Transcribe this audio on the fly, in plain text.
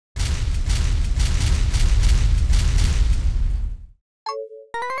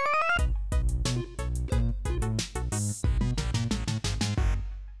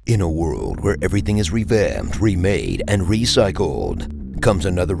In a world where everything is revamped, remade, and recycled, comes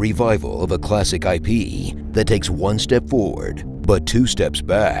another revival of a classic IP that takes one step forward, but two steps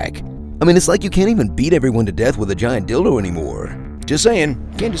back. I mean, it's like you can't even beat everyone to death with a giant dildo anymore. Just saying,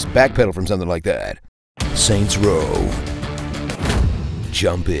 you can't just backpedal from something like that. Saints Row.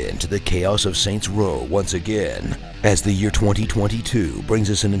 Jump into the chaos of Saints Row once again, as the year 2022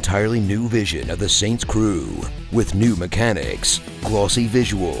 brings us an entirely new vision of the Saints crew, with new mechanics, glossy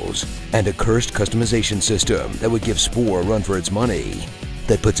visuals, and a cursed customization system that would give Spore a run for its money,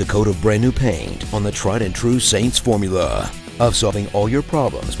 that puts a coat of brand new paint on the tried and true Saints formula of solving all your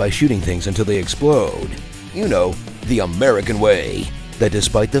problems by shooting things until they explode. You know, the American way, that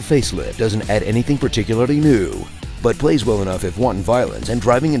despite the facelift doesn't add anything particularly new, but plays well enough if wanting violence and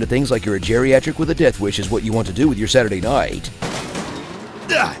driving into things like you're a geriatric with a death wish is what you want to do with your Saturday night.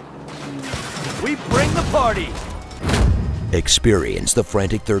 We bring the party! Experience the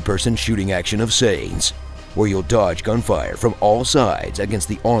frantic third-person shooting action of Saints, where you'll dodge gunfire from all sides against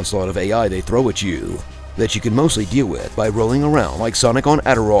the onslaught of AI they throw at you, that you can mostly deal with by rolling around like Sonic on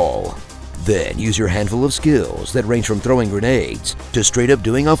Adderall. Then use your handful of skills that range from throwing grenades to straight up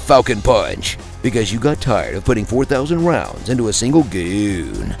doing a falcon punch, because you got tired of putting 4,000 rounds into a single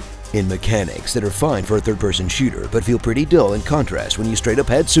goon. In mechanics that are fine for a third-person shooter but feel pretty dull in contrast when you straight up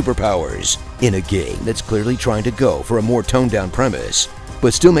had superpowers. In a game that's clearly trying to go for a more toned-down premise,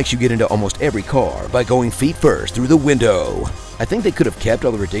 but still makes you get into almost every car by going feet first through the window. I think they could have kept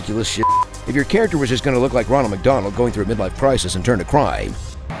all the ridiculous shit if your character was just going to look like Ronald McDonald going through a midlife crisis and turn to crime.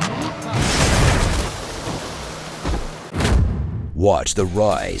 Watch the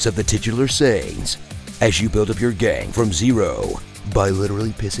rise of the titular Saints as you build up your gang from zero by literally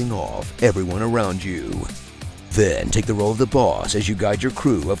pissing off everyone around you. Then take the role of the boss as you guide your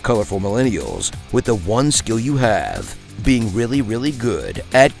crew of colorful millennials with the one skill you have, being really good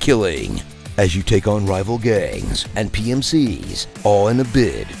at killing, as you take on rival gangs and PMCs, all in a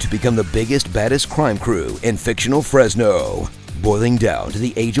bid to become the biggest, baddest crime crew in fictional Fresno. Boiling down to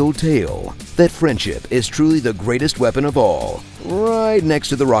the age-old tale that friendship is truly the greatest weapon of all, right next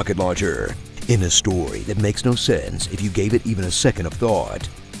to the rocket launcher, in a story that makes no sense if you gave it even a second of thought.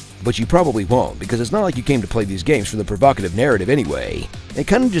 But you probably won't, because it's not like you came to play these games for the provocative narrative anyway. It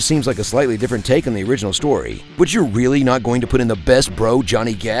kind of just seems like a slightly different take on the original story. But you're really not going to put in the best bro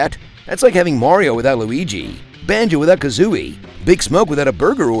Johnny Gat? That's like having Mario without Luigi, Banjo without Kazooie, Big Smoke without a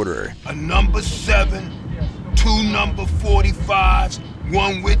burger order. A number 7, 2 number 45s,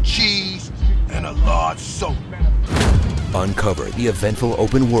 1 with cheese, and a large soda. Uncover the eventful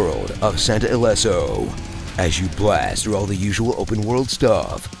open world of Santa Ileso as you blast through all the usual open world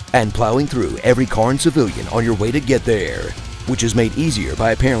stuff and plowing through every car and civilian on your way to get there, which is made easier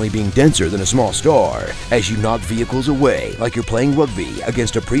by apparently being denser than a small star as you knock vehicles away like you're playing rugby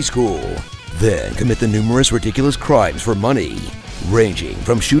against a preschool. Then commit the numerous ridiculous crimes for money, ranging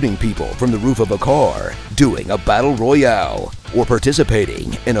from shooting people from the roof of a car, doing a battle royale, or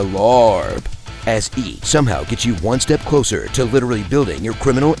participating in a LARP, as each somehow gets you one step closer to literally building your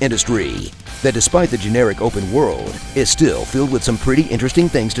criminal industry that, despite the generic open world, is still filled with some pretty interesting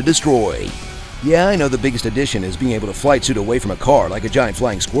things to destroy. Yeah, I know the biggest addition is being able to flight suit away from a car like a giant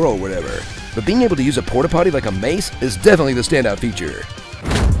flying squirrel or whatever, but being able to use a porta potty like a mace is definitely the standout feature.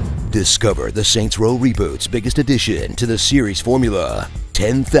 Discover the Saints Row Reboot's biggest addition to the series formula,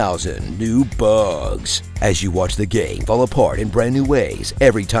 10,000 new bugs, as you watch the game fall apart in brand new ways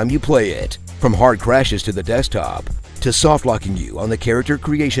every time you play it, from hard crashes to the desktop, to soft locking you on the character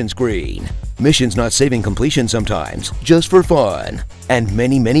creation screen, missions not saving completion sometimes, just for fun, and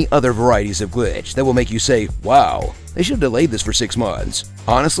many other varieties of glitch that will make you say, wow, they should have delayed this for 6 months.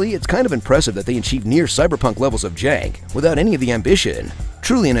 Honestly, it's kind of impressive that they achieved near cyberpunk levels of jank without any of the ambition.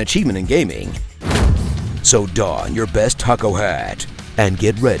 Truly an achievement in gaming. So don your best taco hat and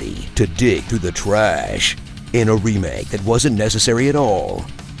get ready to dig through the trash in a remake that wasn't necessary at all,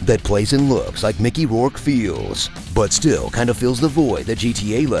 that plays and looks like Mickey Rourke feels, but still kind of fills the void that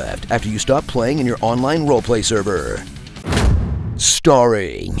GTA left after you stopped playing in your online roleplay server.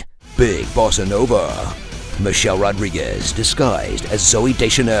 Starring Big Bossa Nova, Michelle Rodriguez disguised as Zoe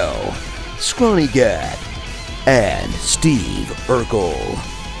Deschanel, Scrawny Gat, and Steve Urkel.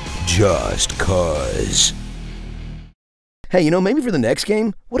 Just cuz. Hey, you know, maybe for the next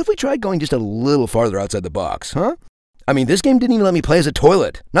game, what if we tried going just a little farther outside the box, huh? I mean, this game didn't even let me play as a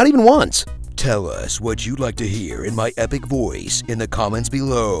toilet, not even once. Tell us what you'd like to hear in my epic voice in the comments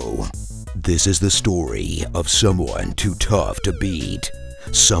below. This is the story of someone too tough to beat,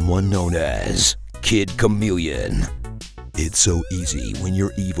 someone known as Kid Chameleon. It's so easy when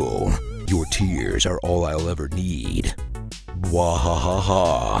you're evil. Your tears are all I'll ever need.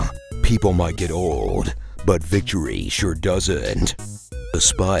 Wahahaha. People might get old, but victory sure doesn't. The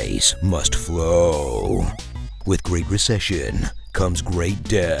spice must flow. With great recession comes great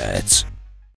debts.